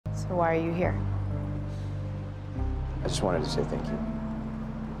So why are you here? I just wanted to say thank you.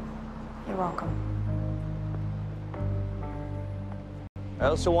 You're welcome. I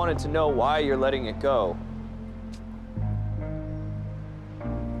also wanted to know why you're letting it go.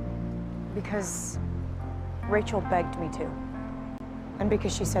 Because Rachel begged me to. And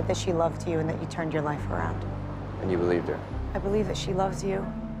because she said that she loved you and that you turned your life around. And you believed her? I believe that she loves you.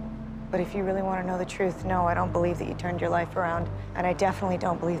 But if you really want to know the truth, no, I don't believe that you turned your life around. And I definitely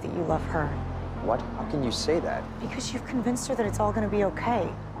don't believe that you love her. What? How can you say that? Because you've convinced her that it's all going to be okay.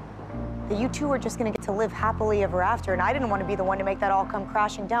 That you two are just going to get to live happily ever after. And I didn't want to be the one to make that all come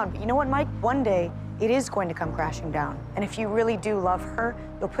crashing down. But you know what, Mike? One day, it is going to come crashing down. And if you really do love her,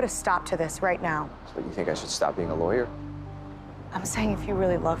 you'll put a stop to this right now. So you think I should stop being a lawyer? I'm saying if you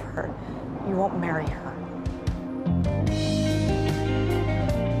really love her, you won't marry her.